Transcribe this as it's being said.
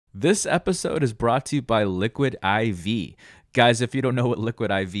This episode is brought to you by Liquid IV. Guys, if you don't know what Liquid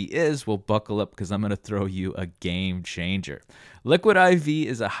IV is, well, buckle up because I'm going to throw you a game changer. Liquid IV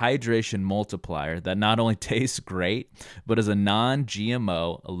is a hydration multiplier that not only tastes great, but is a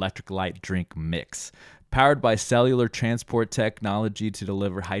non-GMO electrolyte drink mix. Powered by cellular transport technology to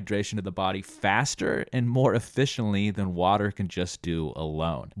deliver hydration to the body faster and more efficiently than water can just do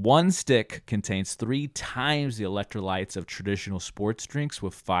alone. One stick contains 3 times the electrolytes of traditional sports drinks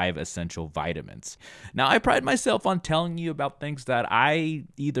with 5 essential vitamins. Now, I pride myself on telling you about things that I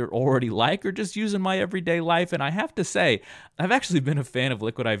either already like or just use in my everyday life, and I have to say, I've actually been a fan of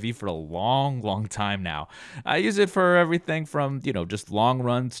Liquid IV for a long time now. I use it for everything from, just long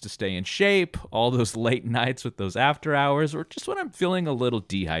runs to stay in shape, all those late nights with those after hours, or just when I'm feeling a little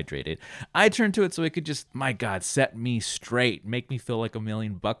dehydrated. I turn to it so it could just, my God, set me straight, make me feel like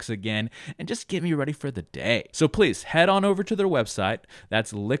 $1,000,000 again, and just get me ready for the day. So please head on over to their website.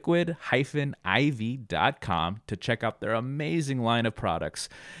 That's liquid-iv.com to check out their amazing line of products.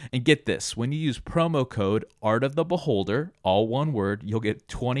 And get this, when you use promo code Art of the Beholder, all one word, you'll get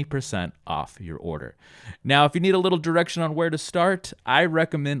 20% off your order. Now, if you need a little direction on where to start, I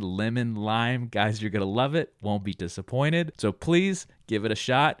recommend lemon lime. Guys, you're going to love it. Won't be disappointed. So please give it a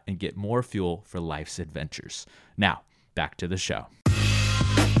shot and get more fuel for life's adventures. Now, back to the show.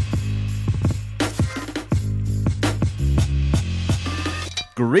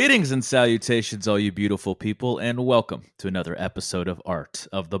 Greetings and salutations, all you beautiful people, and welcome to another episode of Art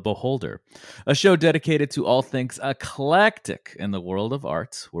of the Beholder, a show dedicated to all things eclectic in the world of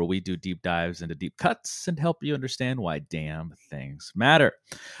art, where we do deep dives into deep cuts and help you understand why damn things matter.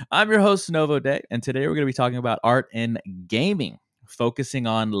 I'm your host, Novo Day, and today we're going to be talking about art in gaming, focusing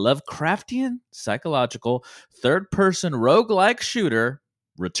on Lovecraftian, psychological, third-person roguelike shooter,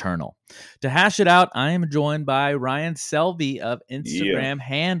 Returnal. To hash it out, I am joined by Ryan Selvey of Instagram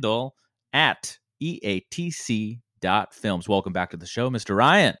handle at EATC.films. Welcome back to the show, Mr.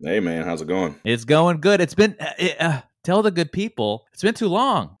 Ryan. Hey, man. How's it going? It's going good. It's been... tell the good people, it's been too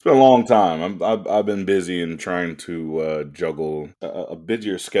long. It's been a long time. I've been busy and trying to juggle a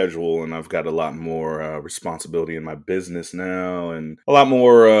busier schedule, and I've got a lot more responsibility in my business now, and a lot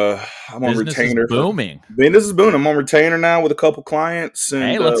more. I'm on Business retainer. Is booming. Business is booming. I'm on retainer now with a couple clients. And,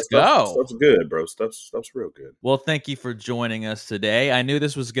 hey, let's go. Stuff's good, bro. Stuff's real good. Well, thank you for joining us today. I knew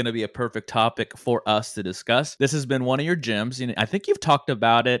this was going to be a perfect topic for us to discuss. This has been one of your gems. I think you've talked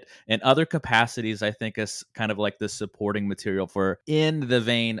about it in other capacities. I think as kind of like the supporting material for in the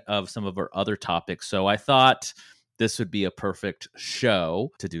vein of some of our other topics. So I thought this would be a perfect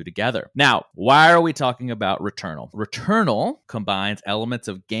show to do together. Now, why are we talking about Returnal? Returnal combines elements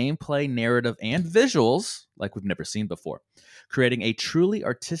of gameplay, narrative, and visuals like we've never seen before, creating a truly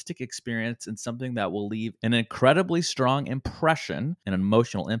artistic experience and something that will leave an incredibly strong impression and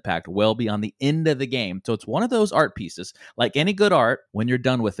emotional impact well beyond the end of the game. So it's one of those art pieces, like any good art, when you're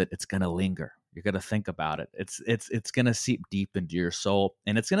done with it, it's going to linger. You're going to think about it. It's going to seep deep into your soul,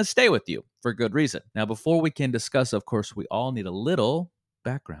 and it's going to stay with you for good reason. Now, before we can discuss, of course, we all need a little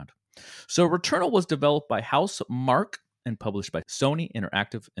background. So Returnal was developed by Housemarque and published by Sony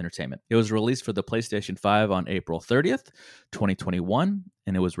Interactive Entertainment. It was released for the PlayStation 5 on April 30th, 2021,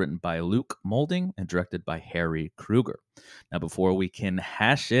 and it was written by Luke Molding and directed by Harry Kruger. Now, before we can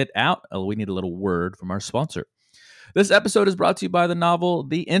hash it out, we need a little word from our sponsor. This episode is brought to you by the novel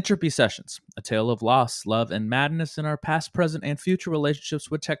The Entropy Sessions, a tale of loss, love, and madness in our past, present, and future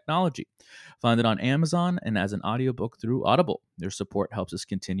relationships with technology. Find it on Amazon and as an audiobook through Audible. Their support helps us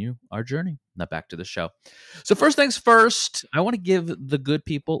continue our journey. Now back to the show. So first things first, I want to give the good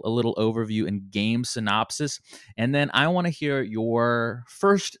people a little overview and game synopsis, and then I want to hear your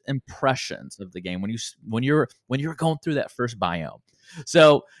first impressions of the game when you're going through that first biome.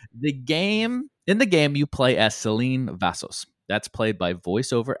 So in the game, you play as Celine Vassos. That's played by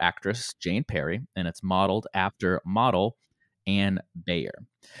voiceover actress Jane Perry, and it's modeled after model Anne Bayer.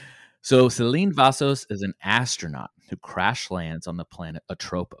 So Celine Vassos is an astronaut who crash lands on the planet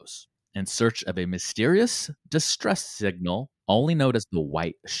Atropos in search of a mysterious distress signal only known as the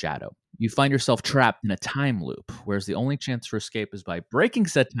White Shadow. You find yourself trapped in a time loop, whereas the only chance for escape is by breaking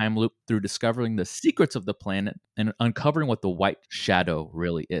said time loop through discovering the secrets of the planet and uncovering what the White Shadow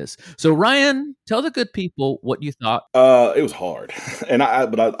really is. So, Ryan, tell the good people what you thought. It was hard, and I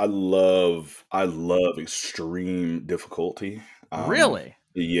love extreme difficulty. Really?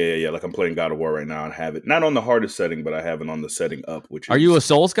 Yeah. Like I'm playing God of War right now and have it not on the hardest setting, but I have it on the setting up. Are you a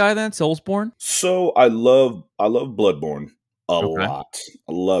Souls guy then? Soulsborne? So I love Bloodborne a lot.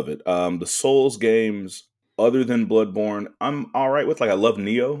 I love it. The Souls games other than Bloodborne, I'm all right with. Like, I love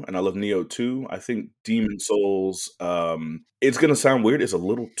Neo, and I love Neo 2. I think Demon Souls, it's gonna sound weird, it's a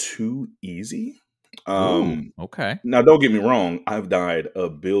little too easy. Ooh, Um, okay. Now don't get me wrong, I've died a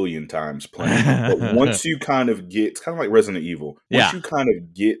billion times playing it, but once you kind of get, it's kind of like Resident Evil. Once Yeah. you kind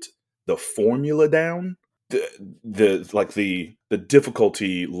of get the formula down, the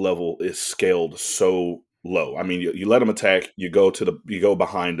difficulty level is scaled so low. I mean, you let them attack, you go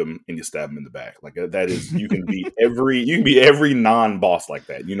behind them, and you stab them in the back. Like, that is, you can beat every non-boss like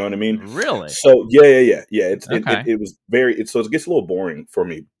that. You know what I mean? Really? So yeah. Okay. It was very. So it gets a little boring for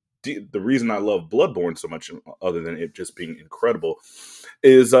me. The reason I love Bloodborne so much, other than it just being incredible,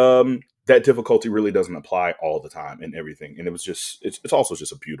 is that difficulty really doesn't apply all the time and everything. And it was just, it's also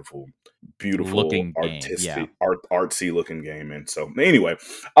just a beautiful Looking game. Yeah. artsy looking game. And so anyway,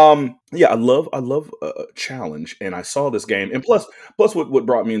 yeah, I love a challenge, and I saw this game, and plus what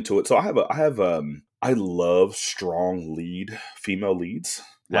brought me into it. So I love strong female leads.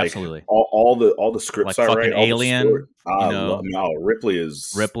 Like, Absolutely. all the scripts Like I fucking write, all the story. Alien, I love, no, Ripley is,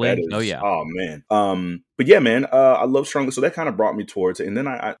 that Ripley. Oh is, yeah. oh man. But yeah, man, I love strongly. So that kind of brought me towards it. And then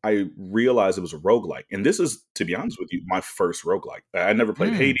I realized it was a roguelike. And this is, to be honest with you, my first roguelike. I never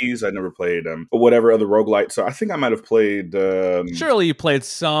played Hades. I never played whatever other roguelite. So I think I might have played Surely you played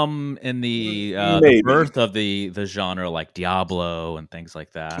some in the birth of the genre, like Diablo and things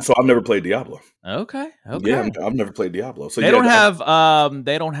like that. So I've never played Diablo. Okay. Yeah, I've never played Diablo. So they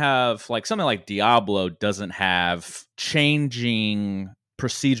don't have like something like Diablo doesn't have changing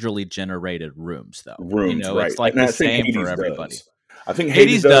procedurally generated rooms, though. Rooms, right? It's like and the same for everybody. I think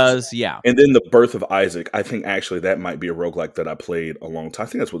Hades does, yeah. And then the Birth of Isaac, I think actually that might be a roguelike that I played a long time. I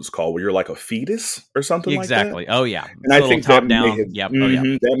think that's what it's called, where you're like a fetus or something exactly. like that. Oh yeah. And I think that down.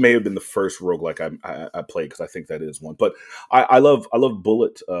 That may have been the first roguelike I played, because I think that is one. But I love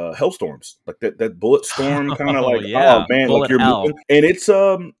bullet Hellstorms, like that bullet storm kind of like, oh man, bullet, like you're moving, and it's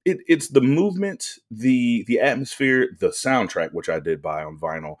the movement, the atmosphere, the soundtrack, which I did buy on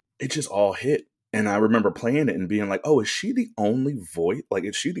vinyl. It just all hit. And I remember playing it and being like, "Oh, is she the only voice? Like,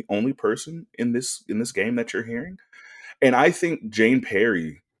 is she the only person in this game that you're hearing?" And I think Jane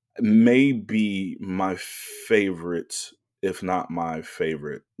Perry may be my favorite, if not my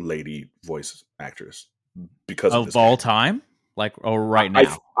favorite, lady voice actress because of all time, like, right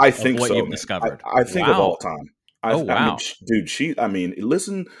now. I think what so. You've discovered. I think of all time. Wow. I mean,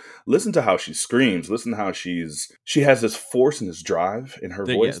 dude, listen to how she screams. Listen to how she has this force and this drive in her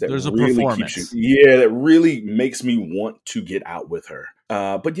voice that really keeps you. That really makes me want to get out with her.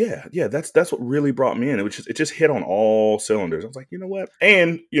 But yeah, that's what really brought me in. It just hit on all cylinders. I was like, you know what?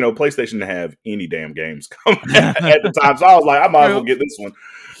 And PlayStation didn't have any damn games come at the time, so I was like, I might as well get this one.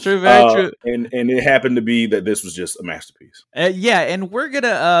 True, very true. And it happened to be that this was just a masterpiece. Yeah, and we're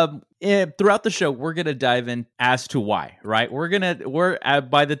gonna throughout the show, we're gonna dive in as to why. Right, we're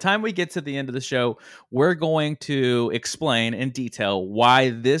by the time we get to the end of the show, we're going to explain in detail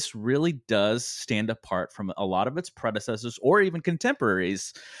why this really does stand apart from a lot of its predecessors or even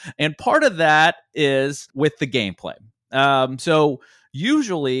contemporaries, and part of that is with the gameplay. So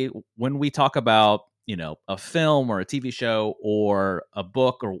usually when we talk about a film or a TV show or a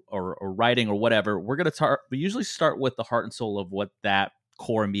book or writing or whatever, we usually start with the heart and soul of what that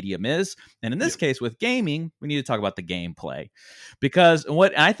core medium is. And in this case, with gaming, we need to talk about the gameplay, because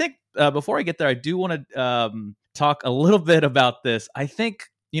what I think, before I get there, I do want to talk a little bit about this. I think,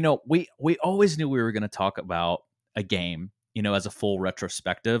 we always knew we were going to talk about a game, as a full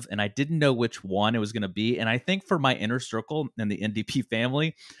retrospective, and I didn't know which one it was going to be. And I think for my inner circle and the NDP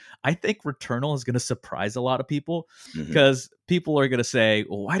family, I think Returnal is going to surprise a lot of people, because people are going to say,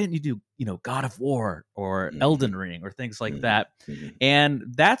 well, why didn't you do, God of War or Elden Ring or things like that? And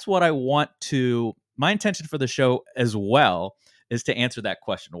that's what I want my intention for the show as well is to answer that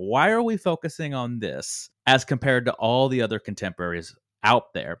question. Why are we focusing on this as compared to all the other contemporaries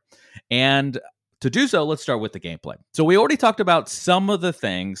out there? And to do so, let's start with the gameplay. So we already talked about some of the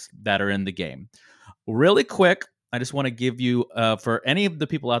things that are in the game. Really quick, I just want to give you, for any of the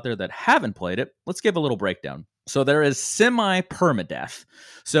people out there that haven't played it, let's give a little breakdown. So there is semi-permadeath.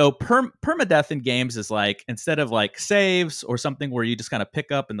 So permadeath in games is like, instead of like saves or something where you just kind of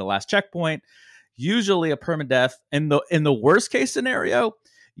pick up in the last checkpoint, usually a permadeath, in the worst case scenario,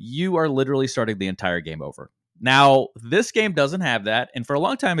 you are literally starting the entire game over. Now, this game doesn't have that, and for a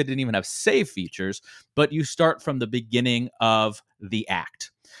long time, it didn't even have save features, but you start from the beginning of the act.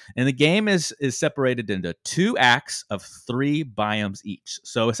 And the game is separated into 2 acts of 3 biomes each.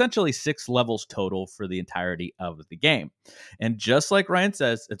 So essentially 6 levels total for the entirety of the game. And just like Ryan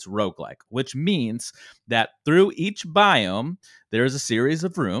says, it's roguelike, which means that through each biome, there is a series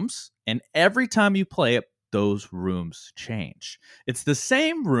of rooms, and every time you play it, those rooms change. It's the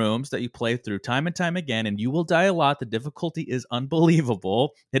same rooms that you play through time and time again, and you will die a lot. The difficulty is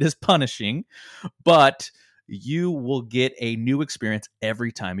unbelievable. It is punishing, but you will get a new experience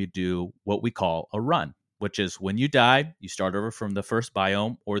every time you do what we call a run, which is when you die, you start over from the first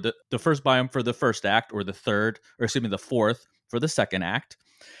biome, or the first biome for the first act, or the fourth for the second act,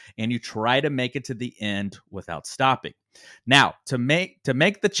 and you try to make it to the end without stopping. Now, to make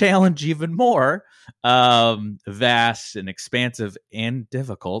the challenge even more vast and expansive and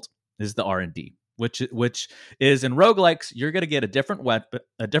difficult is the R&D, which is in roguelikes, you're going to get a different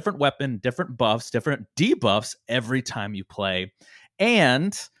weapon, different buffs, different debuffs every time you play,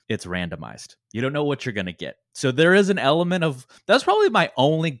 and it's randomized. You don't know what you're going to get. So there is an element of, that's probably my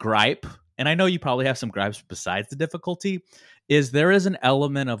only gripe, and I know you probably have some gripes besides the difficulty, is there is an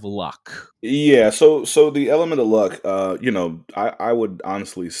element of luck. Yeah, so the element of luck, I would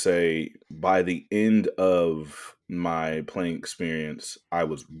honestly say by the end of my playing experience, I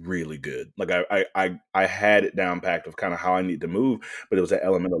was really good. Like I had it down packed of kind of how I need to move, but it was an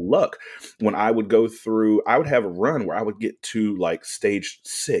element of luck. When I would go through, I would have a run where I would get to like stage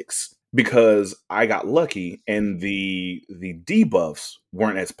 6 because I got lucky and the debuffs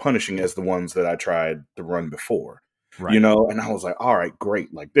weren't as punishing as the ones that I tried to run before. Right. And I was like, all right,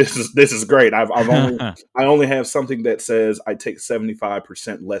 great. Like this is great. I only have something that says I take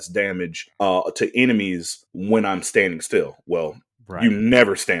 75% less damage to enemies when I'm standing still. Well, right. You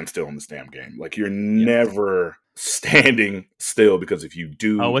never stand still in this damn game. Like you're never standing still, because if you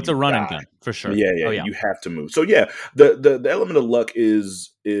do, it's a run and gun for sure. Yeah, you have to move. So yeah, the element of luck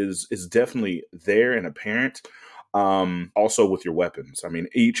is definitely there and apparent. Also with your weapons. I mean,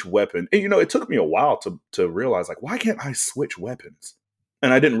 each weapon, and, it took me a while to realize, like, why can't I switch weapons?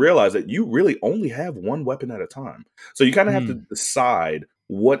 And I didn't realize that you really only have one weapon at a time. So you kind of have to decide,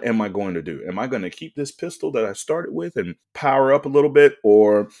 what am I going to do? Am I going to keep this pistol that I started with and power up a little bit?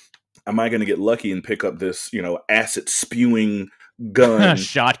 Or am I going to get lucky and pick up this, acid spewing gun?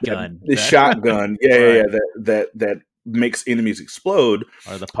 Shotgun. The shotgun. Yeah, that makes enemies explode,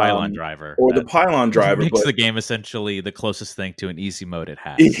 or the pylon driver, the pylon driver makes the game essentially the closest thing to an easy mode it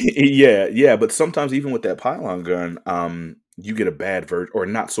has. Yeah, but sometimes even with that pylon gun, you get a bad version or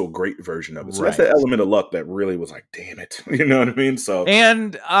not so great version of it. So that's the element of luck that really was like, damn it, you know what I mean? So,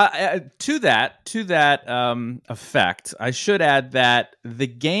 and to that effect, I should add that the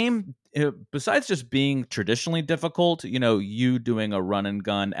game, besides just being traditionally difficult, you doing a run and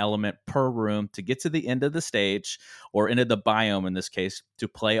gun element per room to get to the end of the stage, or into the biome in this case, to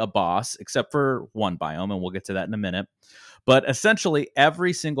play a boss, except for one biome, and we'll get to that in a minute. But essentially,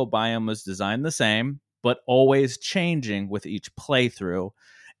 every single biome was designed the same, but always changing with each playthrough.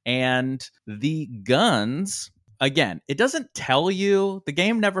 And the guns, again, it doesn't tell you, the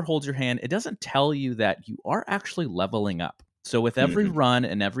game never holds your hand. It doesn't tell you that you are actually leveling up. So with every run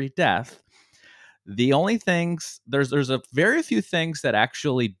and every death, the only things, there's a very few things that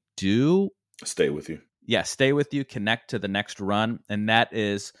actually do stay with you. Yeah, stay with you, connect to the next run, and that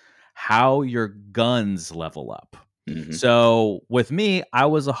is how your guns level up. Mm-hmm. So with me, I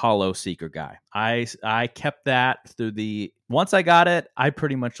was a Hollow Seeker guy. I kept that through once I got it, I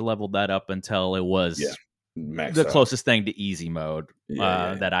pretty much leveled that up until it was the closest thing to easy mode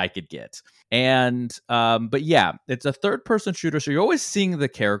that I could get. And but yeah, it's a third-person shooter, so you're always seeing the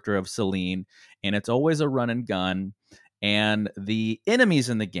character of Celine, and it's always a run and gun. And the enemies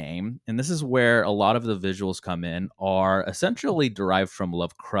in the game, and this is where a lot of the visuals come in, are essentially derived from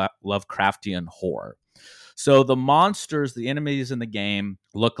Lovecraftian horror. So the monsters, the enemies in the game,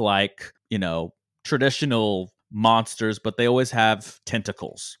 look like, traditional monsters, but they always have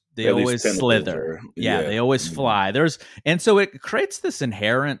tentacles. They always slither. They always fly. And so it creates this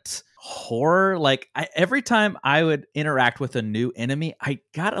inherent horror. Like every time I would interact with a new enemy, I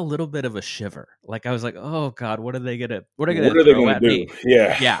got a little bit of a shiver. Like I was like, "Oh God, what are they gonna throw at me?"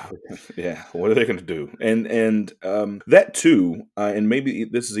 Yeah. What are they gonna do? And that too, and maybe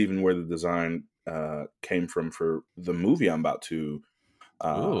this is even where the design came from for the movie I'm about to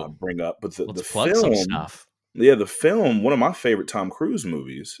bring up. But the plug film, some stuff. Yeah, the film. One of my favorite Tom Cruise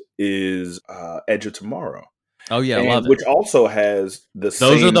movies is Edge of Tomorrow. Oh yeah, I love it. Which also has those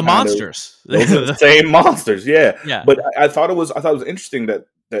are the monsters. Those are the same monsters. Yeah. But I thought it was interesting that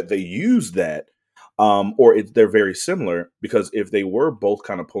they used that, they're very similar, because if they were both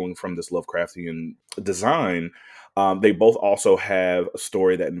kind of pulling from this Lovecraftian design, they both also have a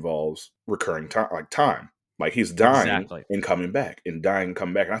story that involves recurring time. Like he's dying and coming back, and dying and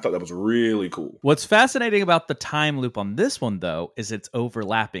coming back. And I thought that was really cool. What's fascinating about the time loop on this one, though, is it's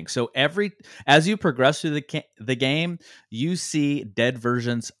overlapping. So as you progress through the game, you see dead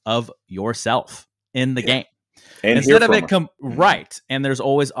versions of yourself. in the game. And instead of it right, and there's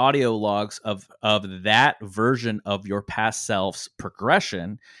always audio logs of that version of your past self's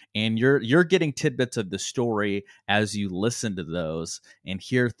progression, and you're getting tidbits of the story as you listen to those and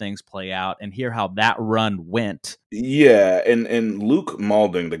hear things play out and hear how that run went. Yeah, and Luke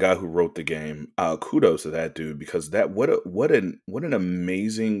Malding, the guy who wrote the game, kudos to that dude, because what an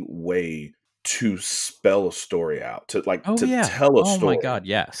amazing way to spell a story out, to tell a story. Oh my God,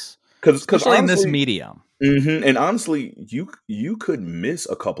 yes. Because especially in this medium. Mm-hmm. And honestly, you could miss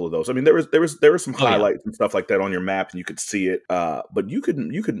a couple of those. I mean, there were some highlights and stuff like that on your map, and you could see it. But you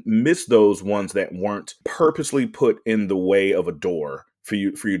could miss those ones that weren't purposely put in the way of a door for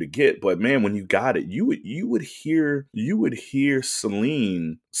you to get. But man, when you got it, you would hear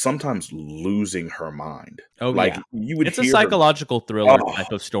Celine sometimes losing her mind. Oh, like you would. It's a psychological thriller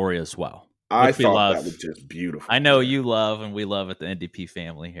type of story as well. I thought that was just beautiful. I know you love, and we love at the NDP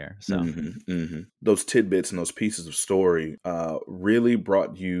family here. So those tidbits and those pieces of story really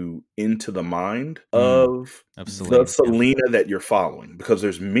brought you into the mind of the Selena that you're following, because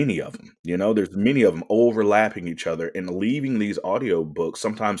there's many of them. There's many of them overlapping each other and leaving these audio books,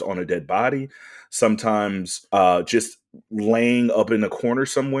 sometimes on a dead body, sometimes just laying up in a corner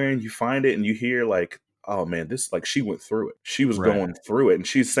somewhere, and you find it and you hear like, oh man, this, like, she went through it. She was going through it. And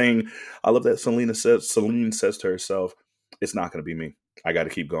she's saying, I love that Celine says to herself, it's not going to be me. I got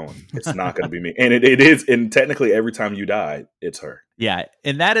to keep going. It's not going to be me. And it is. And technically every time you die, it's her. Yeah.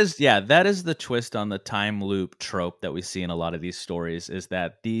 And that is the twist on the time loop trope that we see in a lot of these stories, is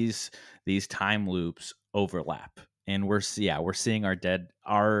that these time loops overlap. And we're seeing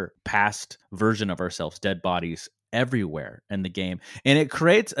our past version of ourselves, dead bodies, everywhere in the game, and it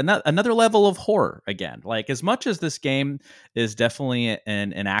creates another level of horror again. Like, as much as this game is definitely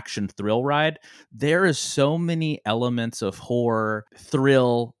an action thrill ride, there is so many elements of horror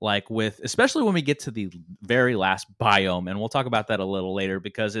thrill, like especially when we get to the very last biome, and we'll talk about that a little later,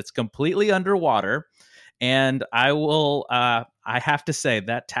 because it's completely underwater. And I have to say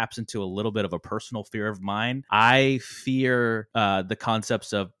that taps into a little bit of a personal fear of mine. I fear the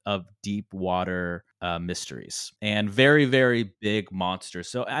concepts of deep water mysteries and very, very big monsters.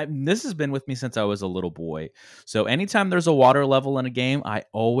 So this has been with me since I was a little boy. So anytime there's a water level in a game, I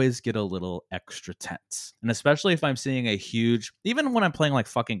always get a little extra tense. And especially if I'm seeing even when I'm playing like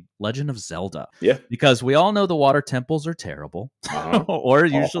fucking Legend of Zelda. Yeah. Because we all know the water temples are terrible or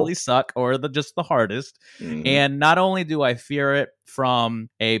usually suck, or just the hardest. Mm-hmm. And not only do I fear it from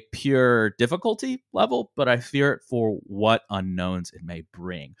a pure difficulty level, but I fear it for what unknowns it may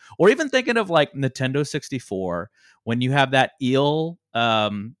bring. Or even thinking of like Nintendo 64, when you have that eel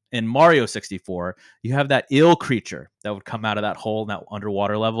in Mario 64, you have that eel creature that would come out of that hole in that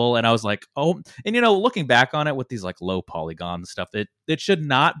underwater level. And I was like, oh, and looking back on it with these like low polygon stuff, it should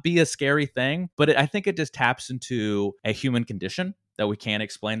not be a scary thing, but I think it just taps into a human condition that we can't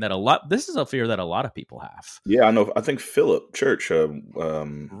explain. This is a fear that a lot of people have. Yeah, I know. I think Philip Church.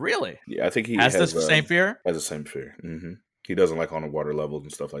 Really? Yeah, I think he has the same fear. Has the same fear. Mm-hmm. He doesn't like on the water levels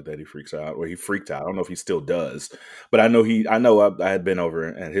and stuff like that. He freaks out, or he freaked out. I don't know if he still does, but I know I had been over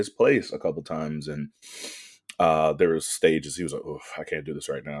at his place a couple times, and there was stages. He was like, "Oh, I can't do this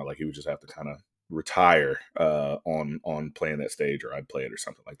right now." Like, he would just have to kind of retire on playing that stage, or I'd play it or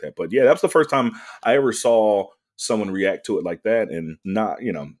something like that. But yeah, that's the first time I ever saw someone react to it like that. And not,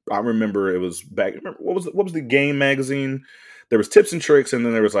 I remember it was back. What was the game magazine? There was Tips and Tricks, and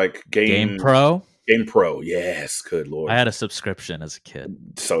then there was like Game Pro. Game Pro, yes, good Lord. I had a subscription as a kid.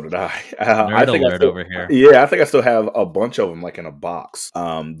 So did I. I think over here. Yeah, I think I still have a bunch of them, like in a box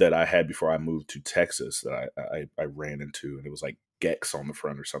that I had before I moved to Texas, that I ran into, and it was like Gex on the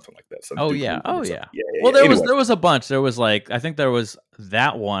front or something like that. Oh yeah. Well, there was a bunch. There was like, I think there was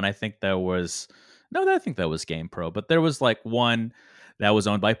that one. I think that was Game Pro, but there was like one that was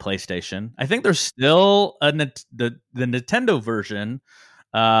owned by PlayStation. I think there's still the Nintendo version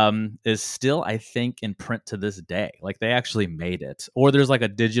is still, I think, in print to this day. Like, they actually made it, or there's like a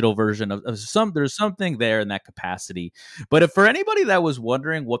digital version of there's something there in that capacity. But for anybody that was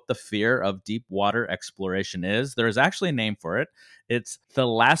wondering what the fear of deep water exploration is, there's actually a name for it. It's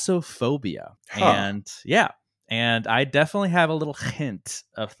thalassophobia. And I definitely have a little hint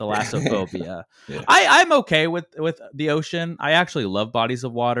of thalassophobia. Yeah. I'm okay with the ocean. I actually love bodies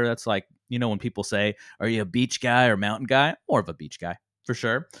of water. That's like, when people say, are you a beach guy or mountain guy? More of a beach guy. for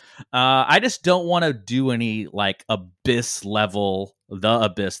sure. I just don't want to do any like abyss level, the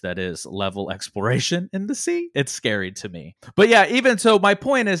abyss that is level exploration in the sea. It's scary to me. But yeah, even so, my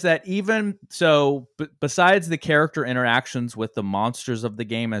point is that even so, besides the character interactions with the monsters of the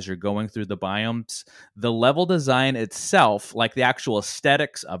game as you're going through the biomes, the level design itself, like the actual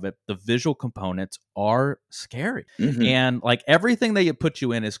aesthetics of it, the visual components are scary. Mm-hmm. And like everything that you put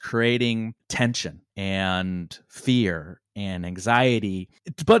you in is creating tension and fear and anxiety,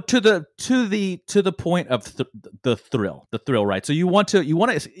 but to the point of the thrill, right? So you want to,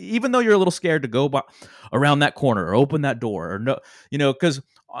 even though you're a little scared to go around that corner or open that door or no, because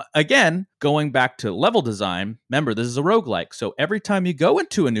again, going back to level design, remember, this is a roguelike. So every time you go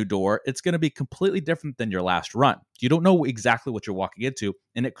into a new door, it's going to be completely different than your last run. You don't know exactly what you're walking into,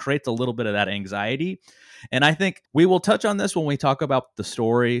 and it creates a little bit of that anxiety. And I think we will touch on this when we talk about the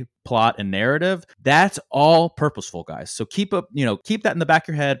story, plot, and narrative. That's all purposeful, guys. So keep that in the back of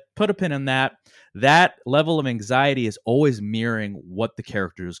your head, put a pin in that. That level of anxiety is always mirroring what the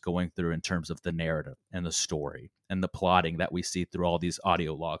character is going through in terms of the narrative and the story and the plotting that we see through all these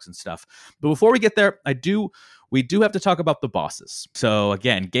audio logs and stuff. But before we get there, we do have to talk about the bosses. So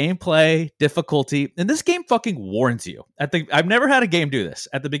again, gameplay, difficulty, and this game fucking warns you. I've never had a game do this.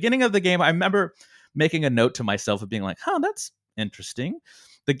 At the beginning of the game, I remember making a note to myself of being like, that's interesting.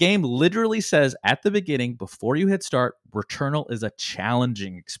 The game literally says at the beginning, before you hit start, Returnal is a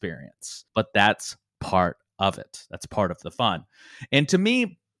challenging experience, but that's part of it. That's part of the fun. And to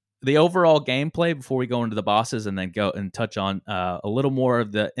me, the overall gameplay, before we go into the bosses and then go and touch on a little more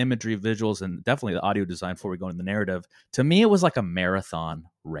of the imagery, visuals, and definitely the audio design before we go into the narrative, to me, it was like a marathon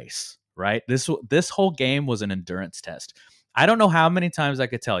race, right? This whole game was an endurance test. I don't know how many times I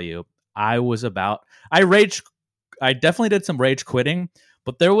could tell you I definitely did some rage quitting,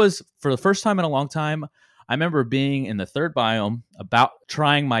 but there was, for the first time in a long time, I remember being in the third biome, about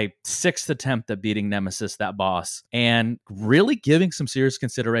trying my 6th attempt at beating Nemesis, that boss, and really giving some serious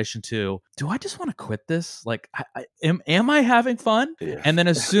consideration to, do I just want to quit this? Like, am I having fun? Yeah. And then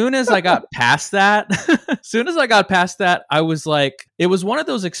as soon as I got past that, I was like, it was one of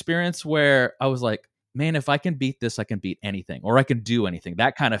those experiences where I was like, man, if I can beat this, I can beat anything, or I can do anything.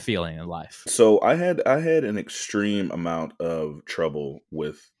 That kind of feeling in life. So I had an extreme amount of trouble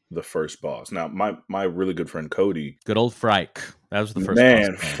with the first boss. Now, my really good friend Cody, good old Frike. That was the first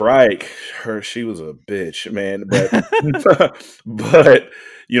man. Boss. Frike, she was a bitch, man. But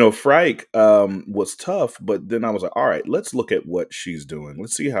Frike was tough. But then I was like, all right, let's look at what she's doing.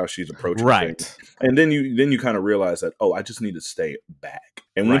 Let's see how she's approaching things. And then you kind of realize that, I just need to stay back.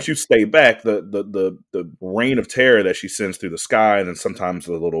 And once you stay back, the reign of terror that she sends through the sky, and then sometimes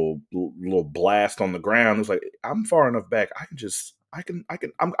the little blast on the ground, it was like, I'm far enough back.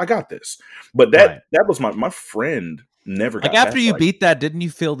 I got this. But that was my friend never got after you beat that, didn't you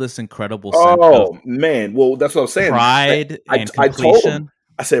feel this incredible sense of man. Well, that's what I'm saying. Pride and completion. I told him,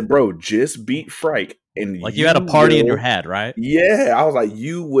 I said, bro, just beat Frike. And like you had a party in your head, right? Yeah. I was like,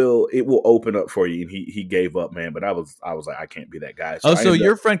 it will open up for you. And he gave up, man. But I was like, I can't be that guy. So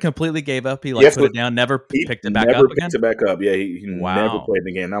your friend completely gave up. He put it down, never picked it back up again? Never picked it back up. Yeah, he never played it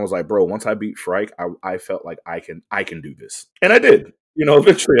again. And I was like, bro, once I beat Frike, I felt like I can do this. And I did.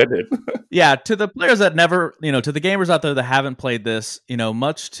 Eventually I did. Yeah, to the players that never, to the gamers out there that haven't played this,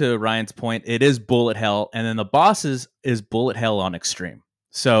 much to Ryan's point, it is bullet hell. And then the bosses is bullet hell on extreme.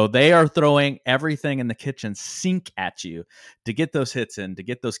 So they are throwing everything in the kitchen sink at you to get those hits in, to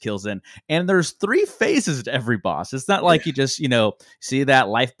get those kills in. And there's 3 phases to every boss. It's not like you just, see that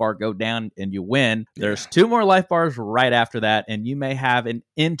life bar go down and you win. There's 2 more life bars right after that. And you may have an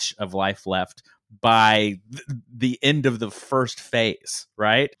inch of life left by the end of the first phase,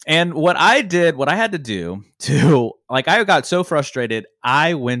 right? And what I had to do to, like, I got so frustrated,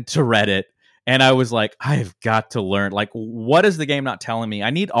 I went to Reddit and I was like, I've got to learn, like, what is the game not telling me? I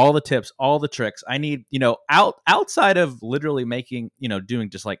need all the tips, all the tricks. I need, outside of literally making,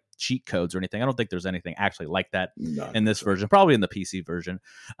 doing just like cheat codes or anything. I don't think there's anything actually like that in this version, probably in the PC version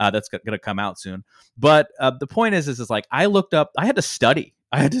that's going to come out soon. But the point is like, I looked up, I had to study.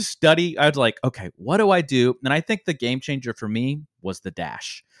 I was like, okay, what do I do? And I think the game changer for me was the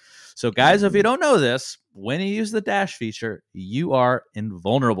dash. So guys, if you don't know this, when you use the dash feature, you are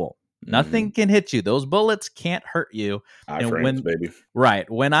invulnerable. Nothing can hit you. Those bullets can't hurt you. Baby. Right.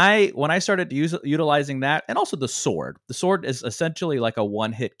 When I started utilizing that, and also the sword is essentially like a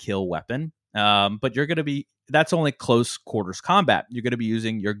one-hit kill weapon. But that's only close quarters combat. You're going to be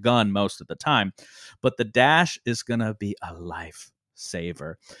using your gun most of the time, but the dash is going to be a life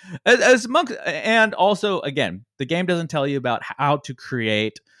saver. As monks, and also again, the game doesn't tell you about how to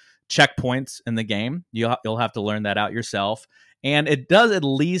create checkpoints in the game. You'll have to learn that out yourself. And it does at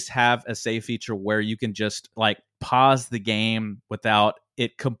least have a save feature where you can just like pause the game without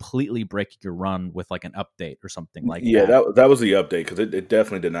it completely breaking your run with like an update or something like Yeah, that. that was the update because it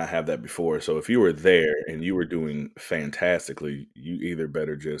definitely did not have that before. So if you were there and you were doing fantastically, you either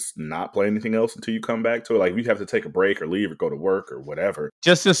better just not play anything else until you come back to it. Like if you have to take a break or leave or go to work or whatever.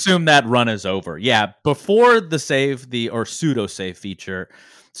 Just assume that run is over. Yeah, before the save, or pseudo save feature.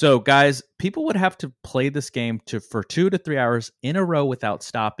 So guys, people would have to play this game for 2 to 3 hours in a row without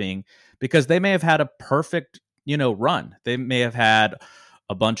stopping because they may have had a perfect, run. They may have had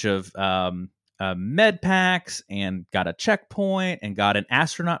a bunch of med packs and got a checkpoint and got an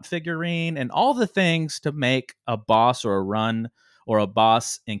astronaut figurine and all the things to make a boss or a run or a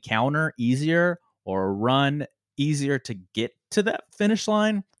boss encounter easier or a run easier to get to that finish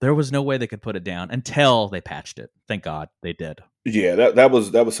line. There was no way they could put it down until they patched it. Thank God they did. Yeah, that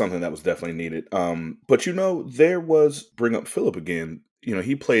was something that was definitely needed. But there was, bring up Philip again.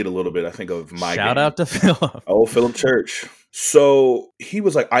 He played a little bit, I think, of my Shout game. out to Philip. Oh, Philip Church. So he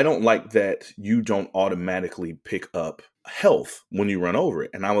was like, I don't like that you don't automatically pick up health when you run over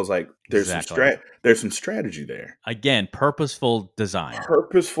it. And I was like, there's some strategy there. Again, purposeful design.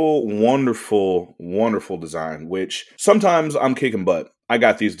 Purposeful, wonderful, wonderful design, which sometimes I'm kicking butt. I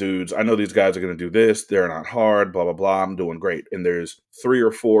got these dudes. I know these guys are going to do this. They're not hard, blah, blah, blah. I'm doing great. And there's 3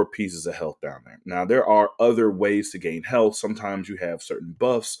 or 4 pieces of health down there. Now, there are other ways to gain health. Sometimes you have certain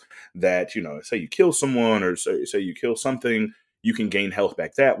buffs that, say you kill someone or say you kill something, you can gain health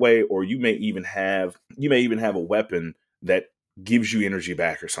back that way. Or you may even have a weapon that gives you energy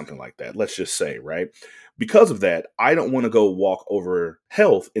back or something like that. Let's just say, right? Because of that, I don't want to go walk over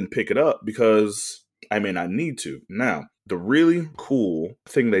health and pick it up because I may not need to. Now, the really cool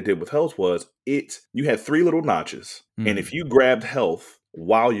thing they did with health was you had 3 little notches. And if you grabbed health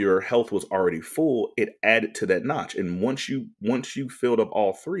while your health was already full, it added to that notch. And once you filled up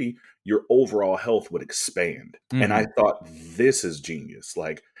all 3, your overall health would expand. And I thought, this is genius.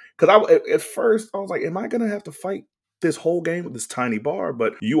 Like, because at first I was like, am I going to have to fight this whole game with this tiny bar?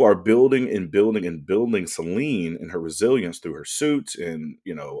 But you are building and building and building Celine and her resilience through her suit and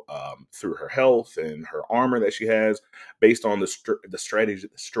through her health and her armor that she has based on the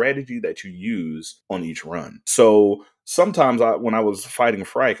strategy that you use on each run. So sometimes when I was fighting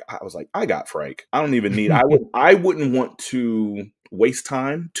Frike, I was like, I got Frike. I don't even need. I wouldn't want to waste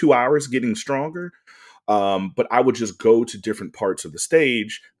time 2 hours getting stronger. But I would just go to different parts of the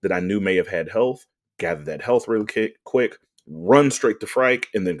stage that I knew may have had health, gather that health really quick, run straight to Frike,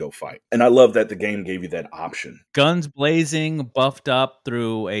 and then go fight. And I love that the game gave you that option. Guns blazing, buffed up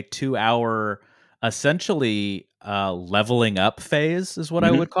through a 2-hour, essentially leveling up phase is what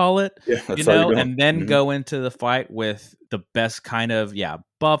I would call it. Yeah, and then go into the fight with the best kind of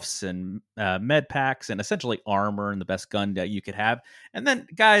buffs and med packs and essentially armor and the best gun that you could have. And then,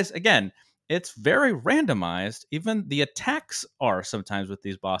 guys, again, it's very randomized. Even the attacks are sometimes with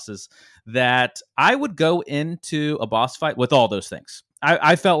these bosses that I would go into a boss fight with all those things.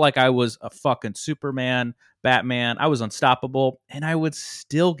 I felt like I was a fucking Superman, Batman. I was unstoppable, and I would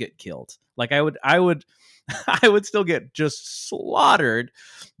still get killed. Like I would still get just slaughtered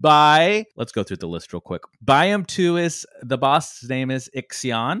by. Let's go through the list real quick. Biome 2 is the boss's name is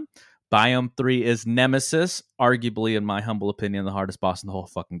Ixion. Biome 3 is Nemesis, arguably, in my humble opinion, the hardest boss in the whole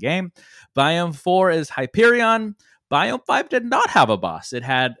fucking game. Biome 4 is Hyperion. Biome 5 did not have a boss. It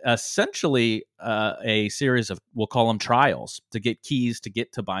had essentially a series of, we'll call them trials, to get keys to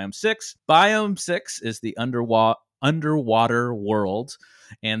get to Biome 6. Biome 6 is the underwater world,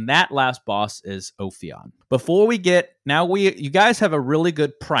 and that last boss is Ophion. Before we get, you guys have a really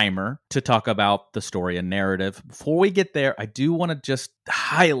good primer to talk about the story and narrative. Before we get there, I do want to just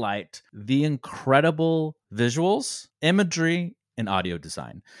highlight the incredible visuals, imagery, and audio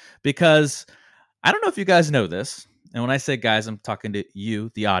design, because I don't know if you guys know this, and when I say guys, I'm talking to you,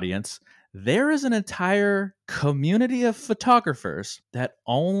 the audience. There is an entire community of photographers that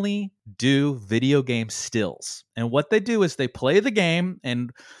only do video game stills. And what they do is they play the game,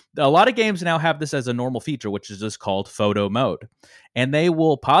 and a lot of games now have this as a normal feature, which is just called photo mode. And they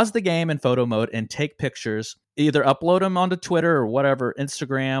will pause the game in photo mode and take pictures, either upload them onto Twitter or whatever,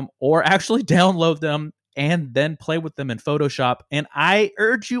 Instagram, or actually download them and then play with them in Photoshop. And I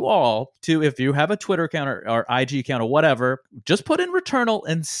urge you all to, if you have a Twitter account or IG account or whatever, just put in Returnal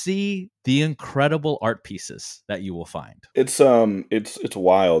and see the incredible art pieces that you will find. It's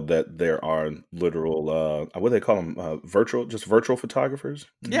wild that there are literal what do they call them, virtual photographers.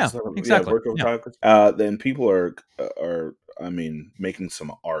 Yeah, exactly. Virtual photographers. Then people are I mean, making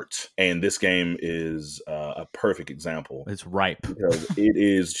some art. And this game is a perfect example. It's ripe. Because it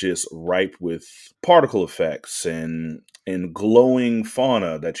is just ripe with particle effects and glowing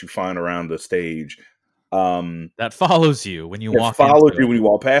fauna that you find around the stage. That follows you when you walk. Follows you when you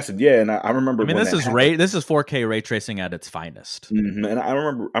walk past it. Yeah, and I remember. I mean, this is 4K ray tracing at its finest. Mm-hmm. And I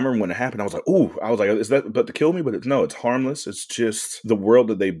remember when it happened. I was like, "Ooh!" I was like, "Is that but to kill me?" But it's harmless. It's just the world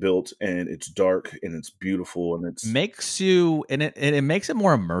that they built, and it's dark and it's beautiful, and it makes it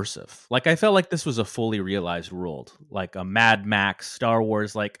more immersive. Like I felt like this was a fully realized world, like a Mad Max, Star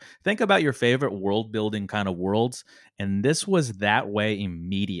Wars. Like think about your favorite world building kind of worlds, and this was that way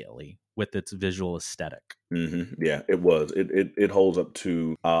immediately with its visual aesthetic. Mm-hmm. Yeah, it was. It holds up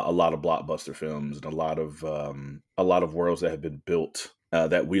to a lot of blockbuster films and a lot of worlds that have been built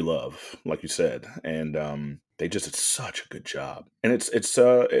that we love, like you said, and they just did such a good job. And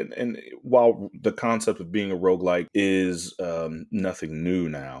and while the concept of being a roguelike is nothing new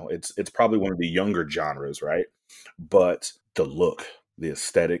now, it's probably one of the younger genres, right? But the look, the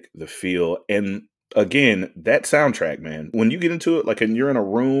aesthetic, the feel, and again, that soundtrack, man, when you get into it, like, and you're in a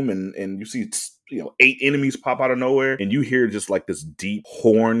room and you see, 8 enemies pop out of nowhere, and you hear just like this deep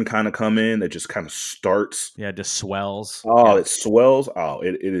horn kind of come in that just kind of starts. Yeah, just swells. Oh, it swells. Oh,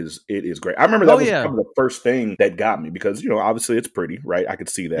 it is great. I remember that was probably the first thing that got me because, obviously it's pretty, right? I could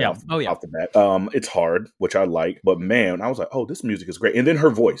see that off the bat. It's hard, which I like, but man, I was like, oh, this music is great. And then her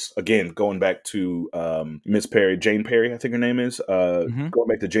voice, again, going back to Miss Perry, Jane Perry, I think her name is, going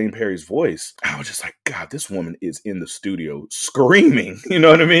back to Jane Perry's voice, I was just like, God, this woman is in the studio screaming. You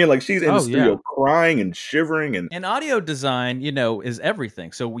know what I mean? Like she's in the studio crying and shivering, and audio design, is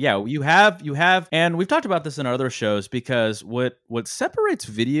everything. So yeah, you have, and we've talked about this in other shows because what separates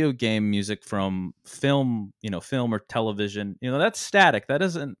video game music from film, film or television, that's static. That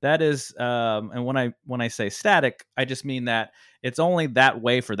is, and when I say static, I just mean that it's only that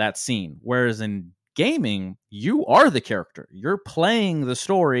way for that scene. Whereas in gaming, you are the character, you're playing the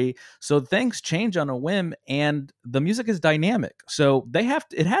story, so things change on a whim, and the music is dynamic. So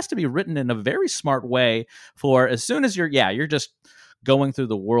it has to be written in a very smart way for as soon as you're just going through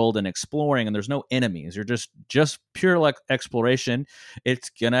the world and exploring, and there's no enemies, you're just pure like exploration.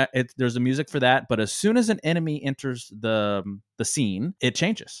 There's a music for that, but as soon as an enemy enters the scene, it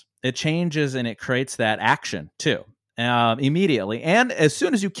changes, and it creates that action too, immediately. And as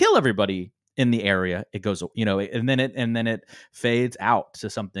soon as you kill everybody in the area, it goes, and then it fades out to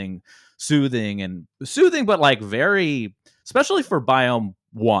something soothing, but like very, especially for Biome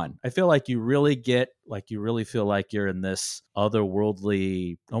 1. I feel like you really feel like you're in this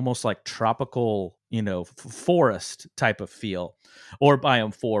otherworldly, almost like tropical, forest type of feel. Or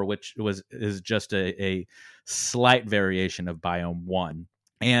Biome 4, which is just a slight variation of Biome 1.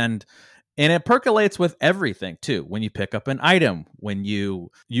 And it percolates with everything, too. When you pick up an item, when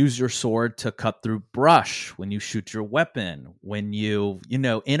you use your sword to cut through brush, when you shoot your weapon, when you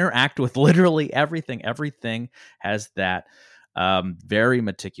interact with literally everything. Everything has that very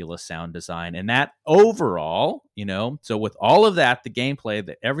meticulous sound design. And that overall, so with all of that, the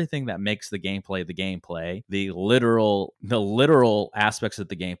gameplay, everything that makes the gameplay, the literal aspects of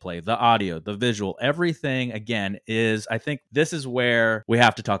the gameplay, the audio, the visual, everything, again, I think this is where we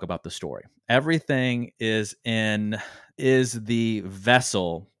have to talk about the story. Everything is the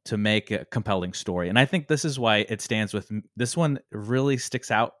vessel to make a compelling story. And I think this is why it stands with, this one really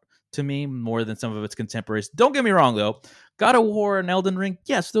sticks out to me more than some of its contemporaries. Don't get me wrong, though. God of War and Elden Ring,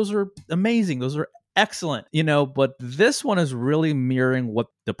 yes, those are amazing. Those are excellent, but this one is really mirroring what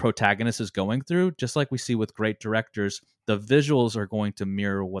the protagonist is going through. Just like we see with great directors, the visuals are going to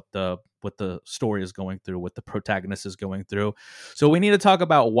mirror what the story is going through, what the protagonist is going through. So we need to talk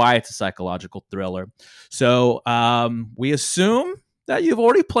about why it's a psychological thriller. So we assume that you've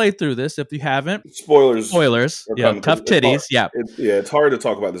already played through this. If you haven't, spoilers. Yeah, tough titties. Yeah, it's hard to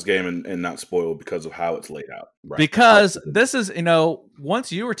talk about this game and not spoil because of how it's laid out. Right? Because this is,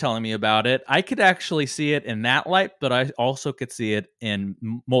 once you were telling me about it, I could actually see it in that light, but I also could see it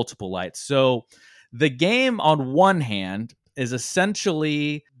in multiple lights. So the game, on one hand, is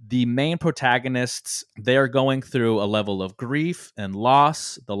essentially the main protagonists. They're going through a level of grief and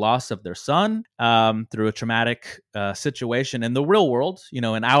loss, the loss of their son, through a traumatic situation in the real world, in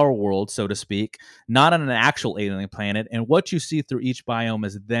our world, so to speak, not on an actual alien planet. And what you see through each biome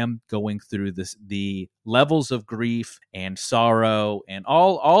is them going through the levels of grief and sorrow and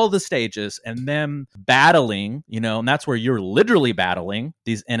all the stages, and them battling, and that's where you're literally battling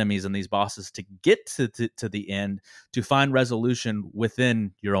these enemies and these bosses to get to the end, to find resolution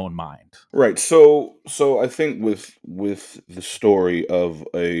within your own mind. Right. So I think with the story of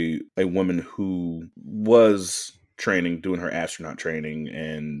a woman who was training, doing her astronaut training,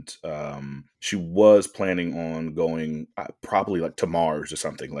 and she was planning on going probably like to Mars or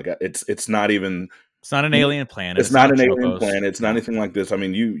something. Like it's not even. It's not an alien planet. It's not an alien planet. It's not anything like this. I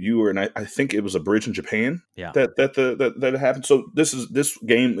mean, you were, and I think it was a bridge in Japan. Yeah. That happened. So this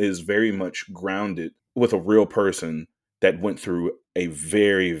game is very much grounded with a real person that went through a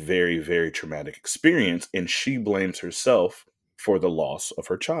very, very, very traumatic experience, and she blames herself for the loss of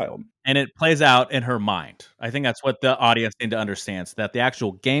her child. And it plays out in her mind. I think that's what the audience need to understand, so that the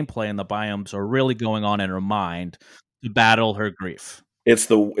actual gameplay and the biomes are really going on in her mind to battle her grief.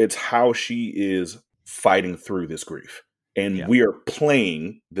 It's how she is fighting through this grief. And we are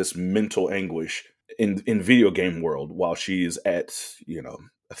playing this mental anguish in video game world while she's at,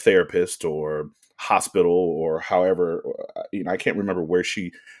 a therapist or hospital or however, I can't remember where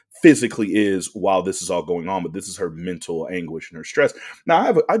she physically is while this is all going on, but this is her mental anguish and her stress.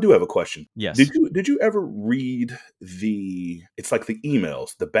 Now I do have a question. Yes. Did you ever read it's like the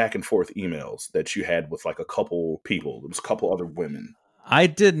emails, the back and forth emails that you had with like a couple people? There was a couple other women. I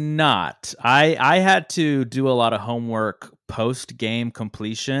did not. I had to do a lot of homework post game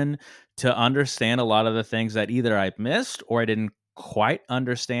completion to understand a lot of the things that either I missed or I didn't quite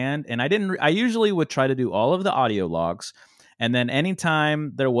understand. And I usually would try to do all of the audio logs. And then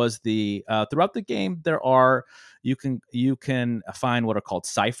anytime there was throughout the game, you can find what are called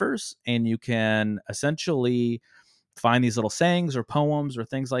ciphers, and you can essentially find these little sayings or poems or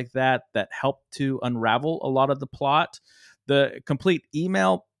things like that help to unravel a lot of the plot. The complete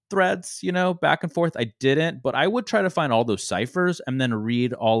email threads, back and forth, I didn't, but I would try to find all those ciphers and then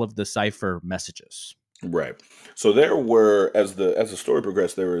read all of the cipher messages. Right. So there were, as the story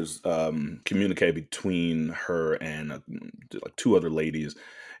progressed, there was communique between her and like two other ladies,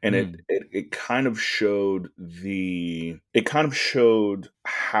 and it kind of showed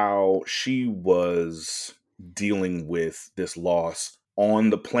how she was dealing with this loss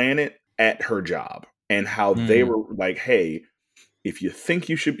on the planet at her job, and how they were like, hey, if you think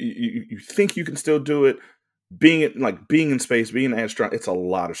you think you can still do it, being in space, being an astronaut, it's a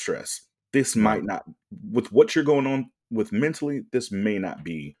lot of stress. This might not, with what you're going on with mentally, this may not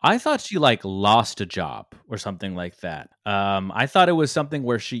be. I thought she lost a job or something like that. I thought it was something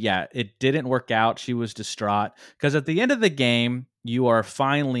where it didn't work out. She was distraught because at the end of the game, you are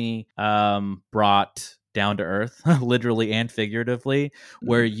finally brought down to earth, literally and figuratively,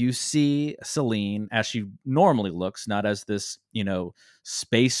 where you see Celine as she normally looks, not as this,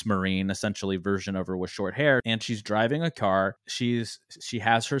 space marine essentially version of her with short hair, and she's driving a car. She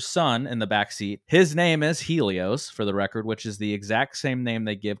has her son in the back seat. His name is Helios, for the record, which is the exact same name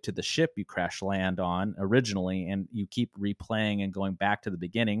they give to the ship you crash land on originally, and you keep replaying and going back to the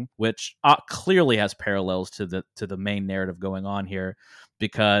beginning, which clearly has parallels to the main narrative going on here,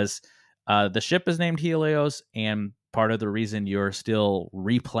 because the ship is named Helios, and part of the reason you're still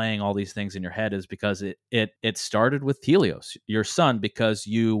replaying all these things in your head is because it started with Helios, your son, because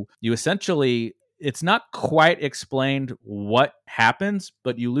you essentially, it's not quite explained what happens,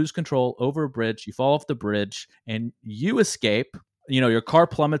 but you lose control over a bridge, you fall off the bridge, and you escape. Your car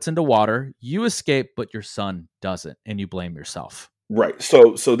plummets into water, you escape, but your son doesn't, and you blame yourself. Right.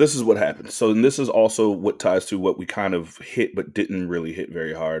 So this is what happens. So, and this is also what ties to what we kind of hit, but didn't really hit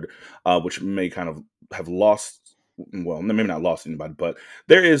very hard, which may kind of have lost. Well, maybe not lost anybody, but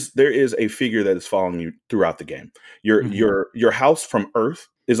there is a figure that is following you throughout the game. Your house from Earth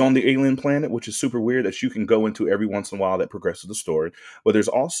is on the alien planet, which is super weird, that you can go into every once in a while that progresses the story. But there's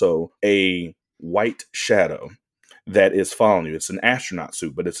also a white shadow that is following you. It's an astronaut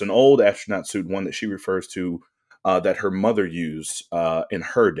suit, but it's an old astronaut suit, one that she refers to that her mother used in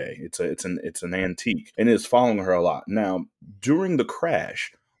her day. It's an antique, and it's following her a lot. Now, during the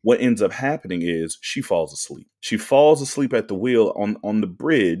crash, what ends up happening is she falls asleep. She falls asleep at the wheel on the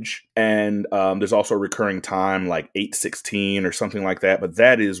bridge, and there's also a recurring time like 8:16 or something like that. But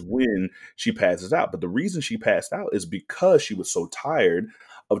that is when she passes out. But the reason she passed out is because she was so tired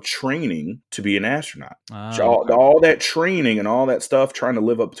of training to be an astronaut. All that training and all that stuff, trying to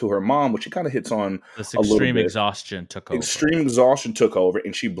live up to her mom, which she kind of hits on this a little bit. Exhaustion took over. Extreme exhaustion took over,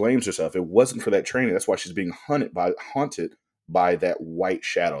 and she blames herself. It wasn't for that training. That's why she's being haunted by that white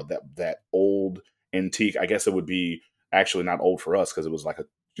shadow, that old antique. I guess it would be actually not old for us because it was like a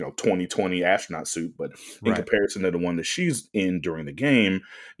 2020 astronaut suit, but in comparison to the one that she's in during the game,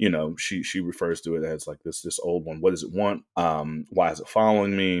 she refers to it as like this old one. What does it want? Why is it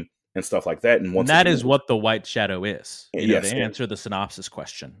following me? And stuff like that. And that is what the white shadow is. To answer the synopsis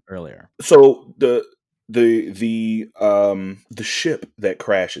question earlier. So the ship that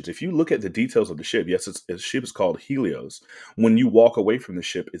crashes. If you look at the details of the ship, yes, the ship is called Helios. When you walk away from the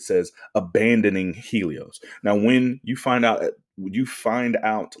ship, it says abandoning Helios. Now, when you find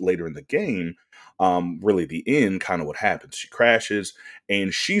out later in the game, really the end, kind of what happens. She crashes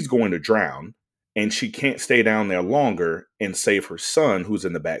and she's going to drown. And she can't stay down there longer and save her son, who's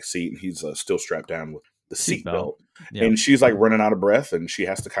in the back seat, and he's still strapped down with the seatbelt. Yep. And she's like running out of breath, and she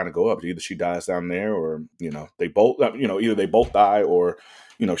has to kind of go up. Either she dies down there, or they both, either they both die, or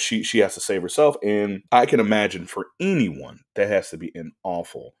she has to save herself. And I can imagine for anyone that has to be an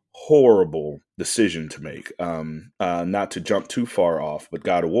awful, horrible decision to make. Not to jump too far off, but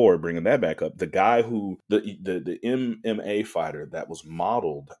God of War, bringing that back up, the guy who the MMA fighter that was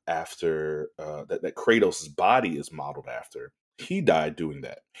modeled after that Kratos' body is modeled after, he died doing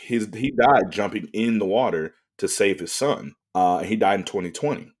that. He died jumping in the water to save his son. He died in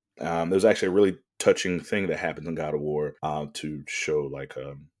 2020. There's actually a really touching thing that happens in God of War to show like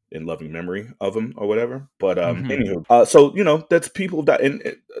in loving memory of him or whatever. But anywho, so that's people that, and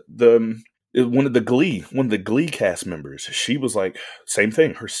one of the Glee cast members, she was like, same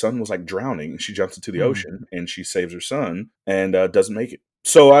thing. Her son was like drowning, and she jumps into the ocean and she saves her son and doesn't make it.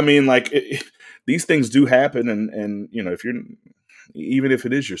 So I mean, like these things do happen, and if you're, even if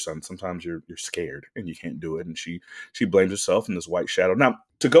it is your son, sometimes you're scared and you can't do it. And she blames herself in this white shadow. Now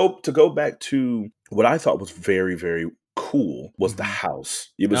to go back to what I thought was very, very cool was the house.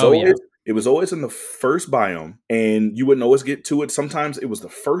 It was always in the first biome, and you wouldn't always get to it. Sometimes it was the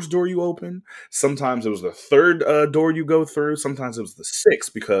first door you open. Sometimes it was the third door you go through. Sometimes it was the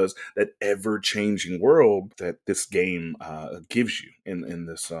sixth, because that ever-changing world that this game gives you in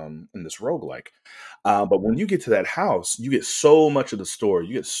this roguelike. But when you get to that house, you get so much of the story.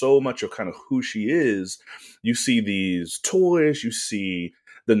 You get so much of kind of who she is. You see these toys. You see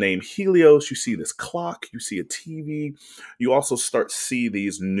the name Helios, you see this clock, you see a TV, you also start to see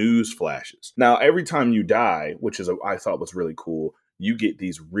these news flashes. Now, every time you die, which is I thought was really cool, you get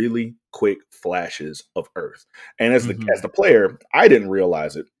these really quick flashes of Earth. And as the player, I didn't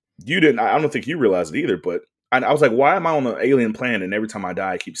realize it. You didn't. I don't think you realized it either. But I was like, why am I on an alien planet? And every time I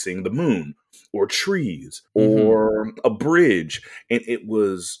die, I keep seeing the moon or trees or a bridge. And it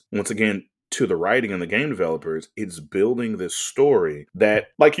was, once again, to the writing and the game developers, it's building this story that,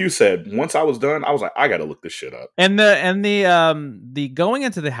 like you said, once I was done, I was like, I got to look this shit up. And the going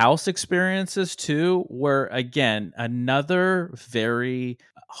into the house experiences too were, again, another very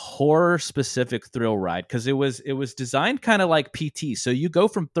horror specific thrill ride, because it was designed kind of like PT. So you go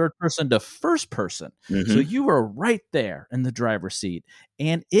from third person to first person. So you were right there in the driver's seat,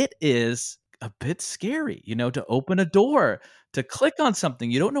 and it is a bit scary, to open a door, to click on something.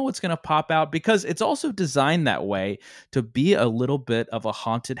 You don't know what's going to pop out, because it's also designed that way to be a little bit of a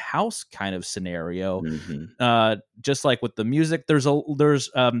haunted house kind of scenario. Just like with the music, there's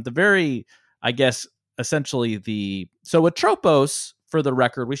the very, I guess, essentially so with Tropos, for the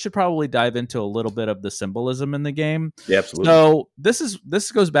record, we should probably dive into a little bit of the symbolism in the game. Yeah, absolutely. So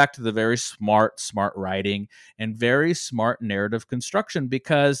this goes back to the very smart writing and very smart narrative construction,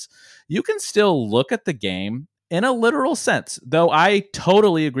 because you can still look at the game in a literal sense, though I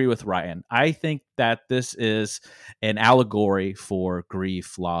totally agree with Ryan. I think that this is an allegory for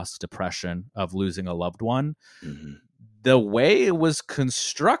grief, loss, depression of losing a loved one. The way it was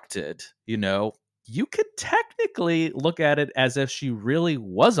constructed, you could technically look at it as if she really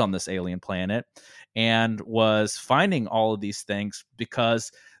was on this alien planet and was finding all of these things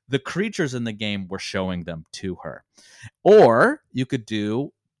because the creatures in the game were showing them to her. Or you could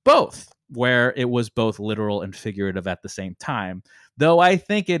do both, where it was both literal and figurative at the same time. Though I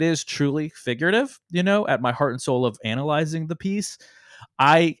think it is truly figurative, at my heart and soul of analyzing the piece.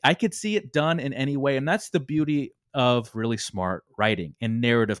 I could see it done in any way, and that's the beauty of really smart writing and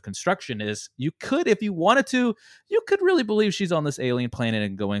narrative construction. Is you could, if you wanted to, you could really believe she's on this alien planet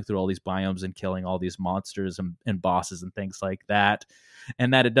and going through all these biomes and killing all these monsters and bosses and things like that,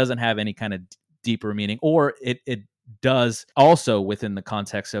 and that it doesn't have any kind of deeper meaning, or it does also within the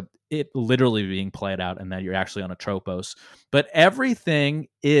context of it literally being played out and that you're actually on a Tropos. But everything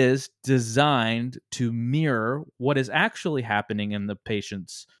is designed to mirror what is actually happening in the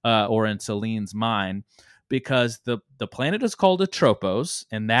patient's or in Celine's mind, because the planet is called a Tropos,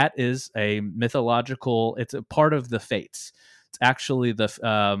 and that is a mythological, it's a part of the Fates. It's actually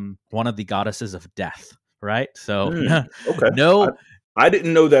the one of the goddesses of death, right? So okay. I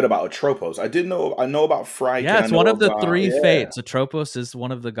didn't know that about Atropos. I know about Phrike. Yeah, it's one of the three fates. Atropos is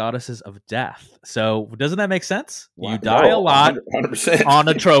one of the goddesses of death. So doesn't that make sense? You die a lot 100%. on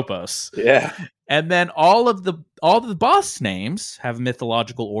Atropos. Yeah. And then all of the boss names have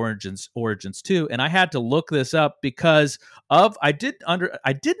mythological origins too. And I had to look this up because I didn't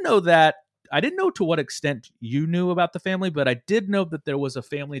know that. I didn't know to what extent you knew about the family, but I did know that there was a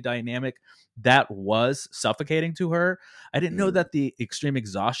family dynamic that was suffocating to her. I didn't know that the extreme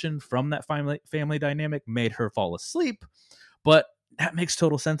exhaustion from that family dynamic made her fall asleep, but that makes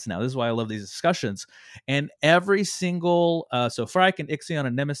total sense now. This is why I love these discussions. And every single, so Phrike and Ixion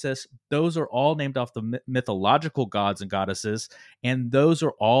and Nemesis, those are all named off the mythological gods and goddesses. And those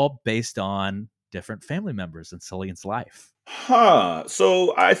are all based on different family members in Celine's life. Huh.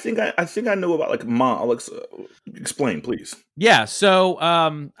 So I think I know about like mom. Alex, explain, please. Yeah. So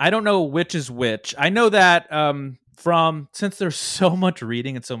I don't know which is which. I know that since there's so much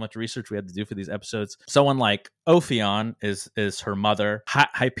reading and so much research we had to do for these episodes, someone like Ophion is her mother,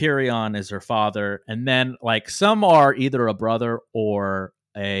 Hyperion is her father, and then like some are either a brother or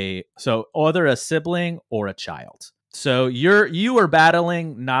either a sibling or a child. So you are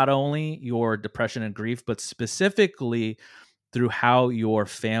battling not only your depression and grief, but specifically through how your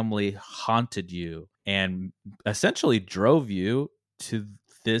family haunted you and essentially drove you to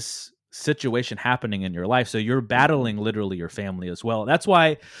this situation happening in your life. So you're battling literally your family as well. That's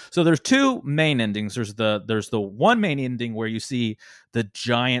why. So there's two main endings. There's the one main ending where you see the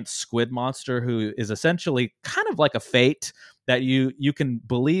giant squid monster who is essentially kind of like a fate that you can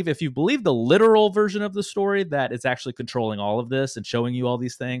believe, if you believe the literal version of the story, that it's actually controlling all of this and showing you all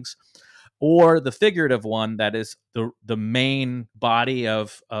these things, or the figurative one that is the main body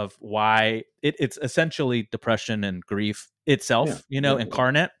of why it's essentially depression and grief itself,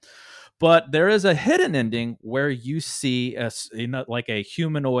 incarnate. But there is a hidden ending where you see like a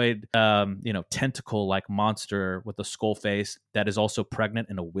humanoid, tentacle-like monster with a skull face that is also pregnant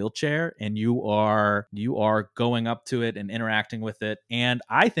in a wheelchair, and you are going up to it and interacting with it, and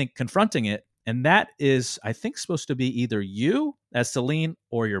I think confronting it. And that is, I think, supposed to be either you as Celine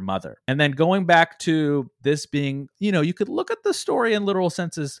or your mother. And then going back to this being, you could look at the story in literal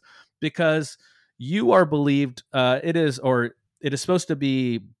senses because you are believed, it is supposed to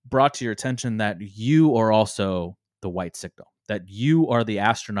be brought to your attention that you are also the white signal, that you are the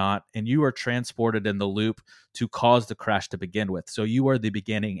astronaut and you are transported in the loop to cause the crash to begin with. So you are the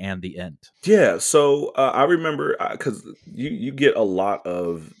beginning and the end. Yeah. So I remember because you get a lot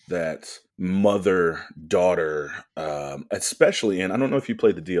of that mother-daughter, especially, and I don't know if you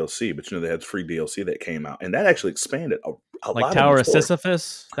played the DLC, but they had free DLC that came out, and that actually expanded a like lot Tower of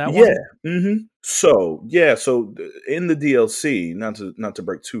Sisyphus. That one. Mm-hmm. So in the DLC, not to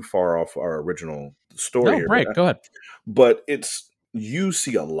break too far off our original story. No, break. Go ahead. But you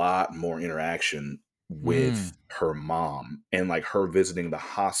see a lot more interaction with her mom and like her visiting the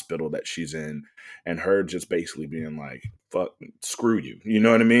hospital that she's in and her just basically being like, fuck, screw you. You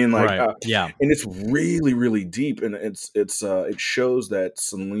know what I mean? Like, right. Yeah. And it's really, really deep. And it shows that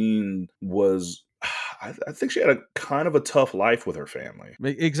Celine was, I think she had a kind of a tough life with her family.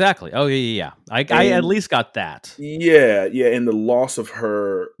 Exactly. Oh yeah. I at least got that. Yeah. And the loss of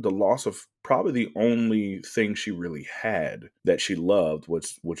probably the only thing she really had that she loved,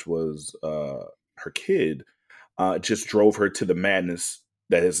 which was her kid, just drove her to the madness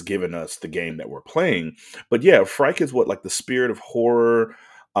that has given us the game that we're playing. But yeah, Phrike is like the spirit of horror.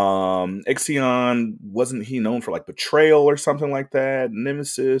 Ixion, wasn't he known for like betrayal or something like that?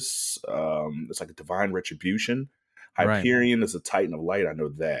 Nemesis, it's like a divine retribution. Hyperion is a titan of light. I know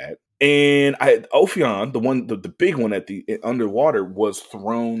that. And Ophion, the big one at the underwater, was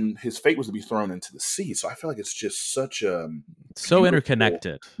thrown. His fate was to be thrown into the sea. So I feel like it's just such a so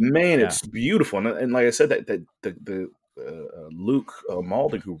interconnected. Man, yeah. It's beautiful. And like I said, that the Luke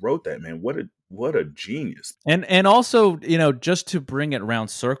Maulding who wrote that, man, what a genius. And also, just to bring it round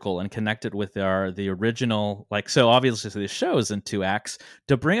circle and connect it with the original, like, so obviously the show is in 2 acts.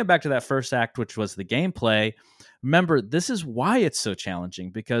 To bring it back to that first act, which was the gameplay. Remember, this is why it's so challenging,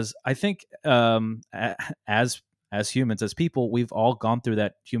 because I think as humans, as people, we've all gone through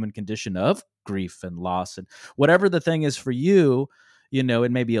that human condition of grief and loss, and whatever the thing is for you,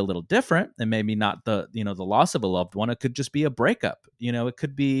 it may be a little different, and maybe not the loss of a loved one. It could just be a breakup. It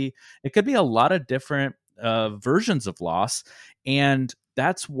could be a lot of different versions of loss, and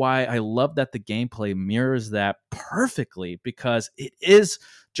that's why I love that the gameplay mirrors that perfectly, because it is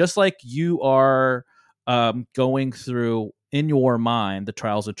just like you are going through in your mind the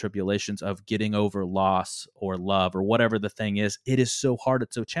trials and tribulations of getting over loss or love or whatever the thing is. It is so hard,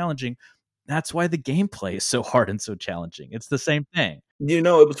 it's so challenging. That's why the gameplay is so hard and so challenging. It's the same thing. It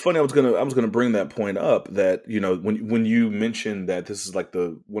was funny. I was gonna bring that point up, that when you mentioned that this is like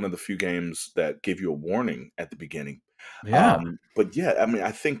one of the few games that gave you a warning at the beginning. Yeah. But yeah, I mean,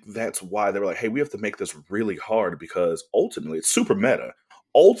 I think that's why they were like, hey, we have to make this really hard because ultimately it's super meta.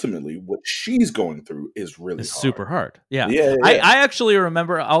 Ultimately, what she's going through is really It's hard. super hard. Yeah. Yeah, I, yeah. I actually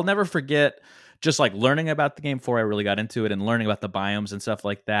remember, I'll never forget just like learning about the game before I really got into it and learning about the biomes and stuff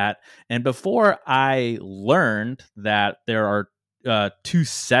like that. And before I learned that there are two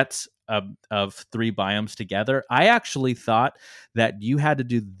sets of three biomes together, I actually thought that you had to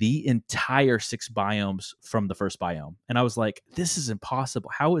do the entire 6 biomes from the first biome. And I was like, this is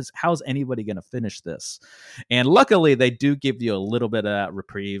impossible. How's anybody going to finish this? And luckily, they do give you a little bit of that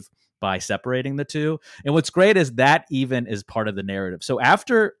reprieve by separating the two. And what's great is that even is part of the narrative. So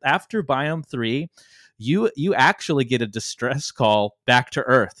after biome 3, you actually get a distress call back to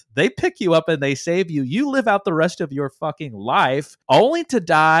Earth. They pick you up and they save you. You live out the rest of your fucking life only to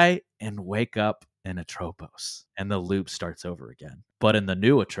die and wake up in Atropos, and the loop starts over again, but in the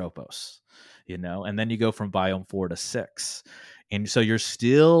new Atropos, and then you go from biome 4 to 6. And so it's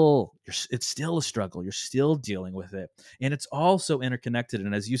still a struggle. You're still dealing with it. And it's all so interconnected.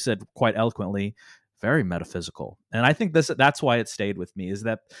 And as you said quite eloquently, very metaphysical. And I think that's why it stayed with me, is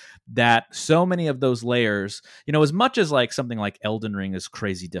that so many of those layers, as much as like something like Elden Ring is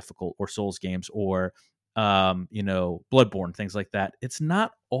crazy difficult, or Souls games, or Bloodborne, things like that, it's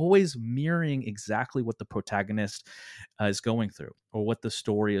not always mirroring exactly what the protagonist is going through, or what the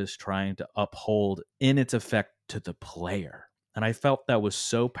story is trying to uphold in its effect to the player. And I felt that was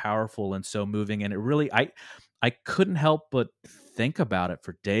so powerful and so moving. And it really, I couldn't help but think about it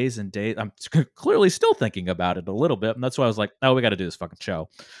for days and days. I'm clearly still thinking about it a little bit. And that's why I was like, oh, we got to do this fucking show.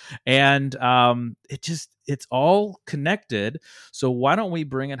 And it's all connected. So why don't we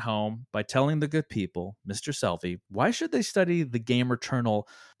bring it home by telling the good people, Mr. Selvey, why should they study the game Returnal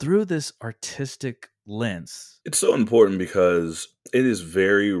through this artistic lens? It's so important because it is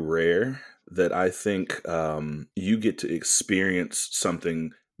very rare that I think you get to experience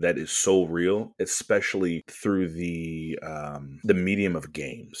something that is so real, especially through the medium of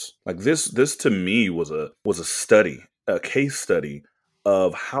games. Like this to me was a study, a case study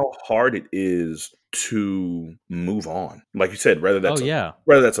of how hard it is to move on. Like you said, whether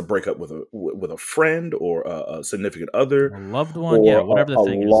that's a breakup with a friend, or a significant other, a loved one, whatever the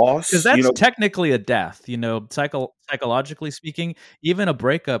thing loss, is, because that's technically a death. Psychologically speaking, even a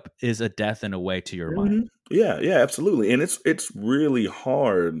breakup is a death in a way to your mind. Yeah, absolutely, and it's really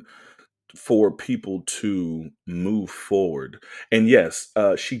hard for people to move forward. And yes,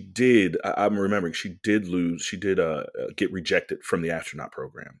 she did. I'm remembering she did lose. She did get rejected from the astronaut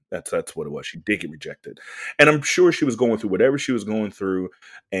program. That's what it was. She did get rejected, and I'm sure she was going through whatever she was going through.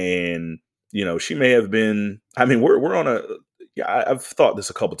 And she may have been. I mean, we're on a. Yeah, I've thought this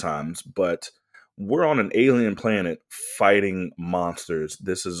a couple times, but we're on an alien planet fighting monsters.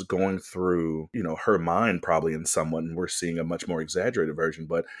 This is going through, her mind probably in someone. And we're seeing a much more exaggerated version,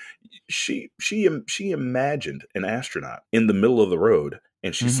 but she imagined an astronaut in the middle of the road,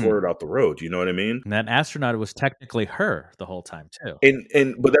 and she swerved out the road. You know what I mean? And that astronaut was technically her the whole time too.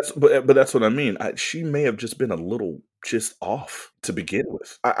 But that's what I mean. She may have just been a little just off to begin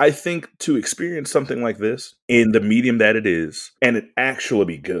with. I think to experience something like this in the medium that it is, and it actually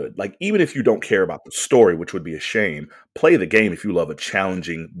be good. Like, even if you don't care about the story, which would be a shame, play the game if you love a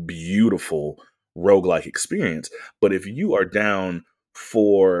challenging, beautiful roguelike experience. But if you are down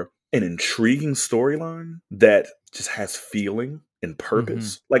for an intriguing storyline that just has feeling and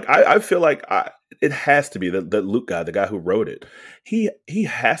purpose, like I feel like it has to be the Luke guy, the guy who wrote it. He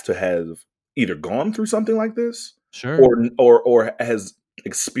has to have either gone through something like this, sure, or has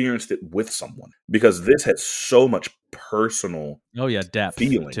experienced it with someone, because this has so much personal depth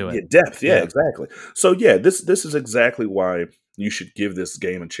feeling to it. Depth, exactly. So this is exactly why you should give this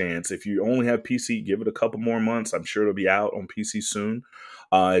game a chance. If you only have PC, give it a couple more months. I'm sure it'll be out on PC soon.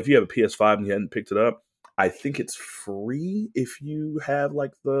 If you have a PS5 and you hadn't picked it up, I think it's free if you have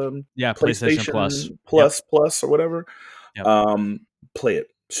like the PlayStation Plus or whatever. Yep. Play it.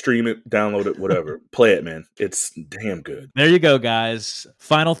 Stream it, download it, whatever. Play it, man. It's damn good. There you go, guys.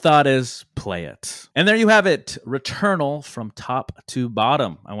 Final thought is play it. And there you have it. Returnal from top to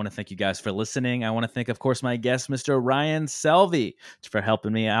bottom. I want to thank you guys for listening. I want to thank, of course, my guest, Mr. Ryan Selvey, for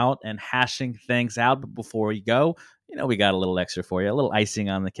helping me out and hashing things out. But before we go, we got a little extra for you, a little icing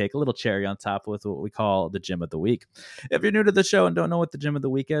on the cake, a little cherry on top with what we call the Gem of the Week. If you're new to the show and don't know what the Gem of the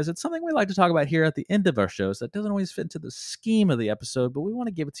Week is, it's something we like to talk about here at the end of our shows that doesn't always fit into the scheme of the episode, but we want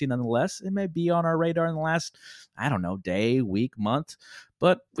to give it to you nonetheless. It may be on our radar in the last, day, week, month,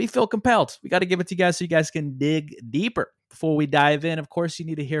 but we feel compelled. We got to give it to you guys so you guys can dig deeper. Before we dive in, of course, you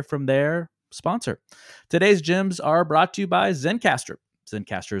need to hear from their sponsor. Today's gems are brought to you by Zencastr.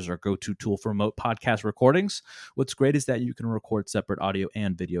 Zencastr is our go-to tool for remote podcast recordings. What's great is that you can record separate audio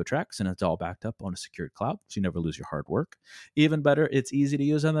and video tracks, and it's all backed up on a secured cloud, so you never lose your hard work. Even better, it's easy to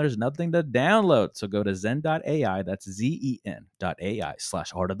use, and there's nothing to download. So go to zen.ai, that's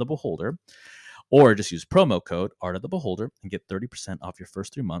zen.ai/Art of the Beholder, or just use promo code Art of the Beholder and get 30% off your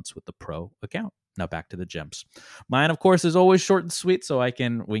first 3 months with the Pro account. Now back to the gems. Mine, of course, is always short and sweet, so we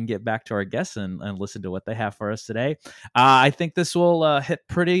can get back to our guests and listen to what they have for us today. I think this will hit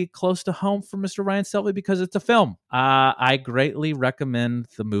pretty close to home for Mr. Ryan Selvey because it's a film. I greatly recommend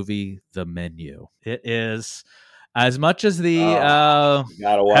the movie The Menu. It is... As much as the have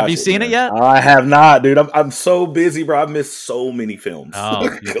you seen it yet? I have not, dude. I'm so busy, bro. I've missed so many films. Oh,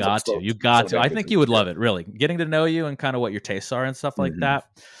 you got to. You got to. I think you would love it, really. Getting to know you and kind of what your tastes are and stuff like that.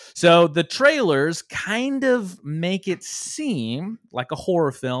 So the trailers kind of make it seem like a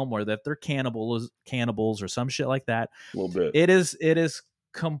horror film or that they're cannibals or some shit like that. A little bit. It is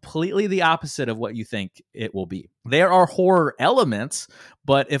completely the opposite of what you think it will be. There are horror elements,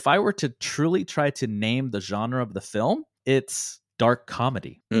 but if I were to truly try to name the genre of the film, it's dark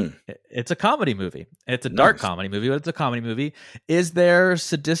comedy. It's a comedy movie. It's a dark comedy movie, but it's a comedy movie. Is there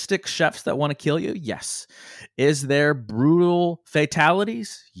sadistic chefs that want to kill you? Yes. Is there brutal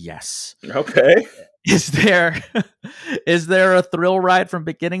fatalities? Yes. Okay. Is there a thrill ride from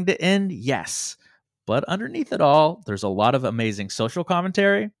beginning to end? Yes. But underneath it all, there's a lot of amazing social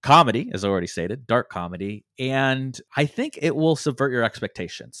commentary, comedy, as already stated, dark comedy, and I think it will subvert your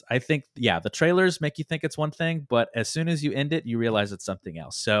expectations. I think, the trailers make you think it's one thing, but as soon as you end it, you realize it's something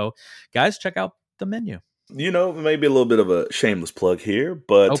else. So, guys, check out The Menu. Maybe a little bit of a shameless plug here,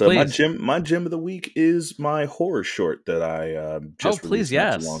 but my gem of the week is my horror short that I just released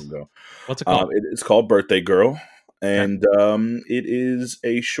not too long ago. What's it called? It's called Birthday Girl. And it is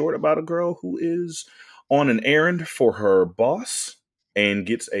a short about a girl who is on an errand for her boss and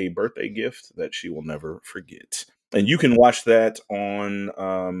gets a birthday gift that she will never forget. And you can watch that on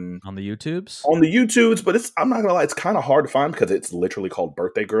the YouTubes. On the YouTubes, but I'm not gonna lie, it's kind of hard to find because it's literally called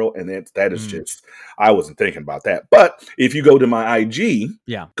Birthday Girl, and that is just, I wasn't thinking about that. But if you go to my IG,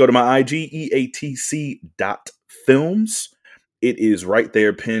 go to my IG EATC.films. It is right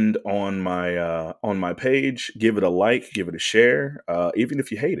there pinned on my page. Give it a like, give it a share. Even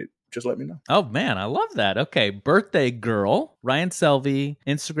if you hate it, just let me know. Oh, man, I love that. Okay, Birthday Girl, Ryan Selvey,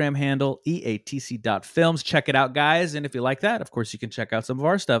 Instagram handle, EATC.films. Check it out, guys. And if you like that, of course, you can check out some of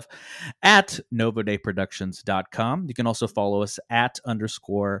our stuff at NovoDayProductions.com. You can also follow us at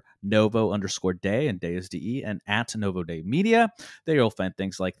 _Novo_Day, and Day is DE, and at Novo Day Media. There you'll find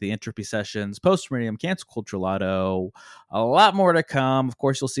things like the Entropy Sessions, Post-Meridium, Cancel Culture Lotto, a lot more to come. Of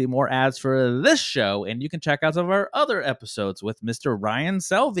course, you'll see more ads for this show, and you can check out some of our other episodes with Mr. Ryan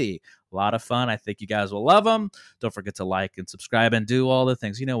Selvey. A lot of fun. I think you guys will love them. Don't forget to like and subscribe and do all the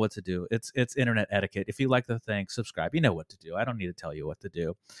things. You know what to do. It's internet etiquette. If you like the thing, subscribe. You know what to do. I don't need to tell you what to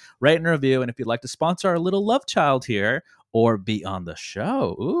do. Rate and review. And if you'd like to sponsor our little love child here or be on the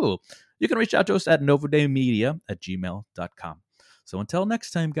show, you can reach out to us at novodaymedia@gmail.com. So until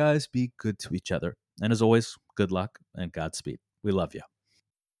next time, guys, be good to each other. And as always, good luck and Godspeed. We love you.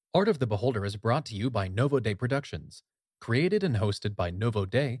 Art of the Beholder is brought to you by Novo Day Productions. Created and hosted by Novo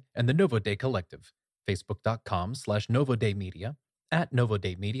Day and the Novo Day Collective. Facebook.com/Novo Day Media, at Novo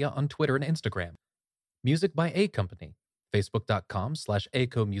Day Media on Twitter and Instagram. Music by A Company.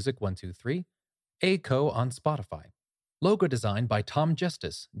 Facebook.com/ACOMusic123. ACO on Spotify. Logo design by Tom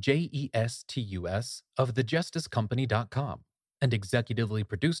Justice, JESTUS, of thejusticecompany.com. And executively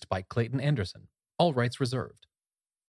produced by Clayton Anderson. All rights reserved.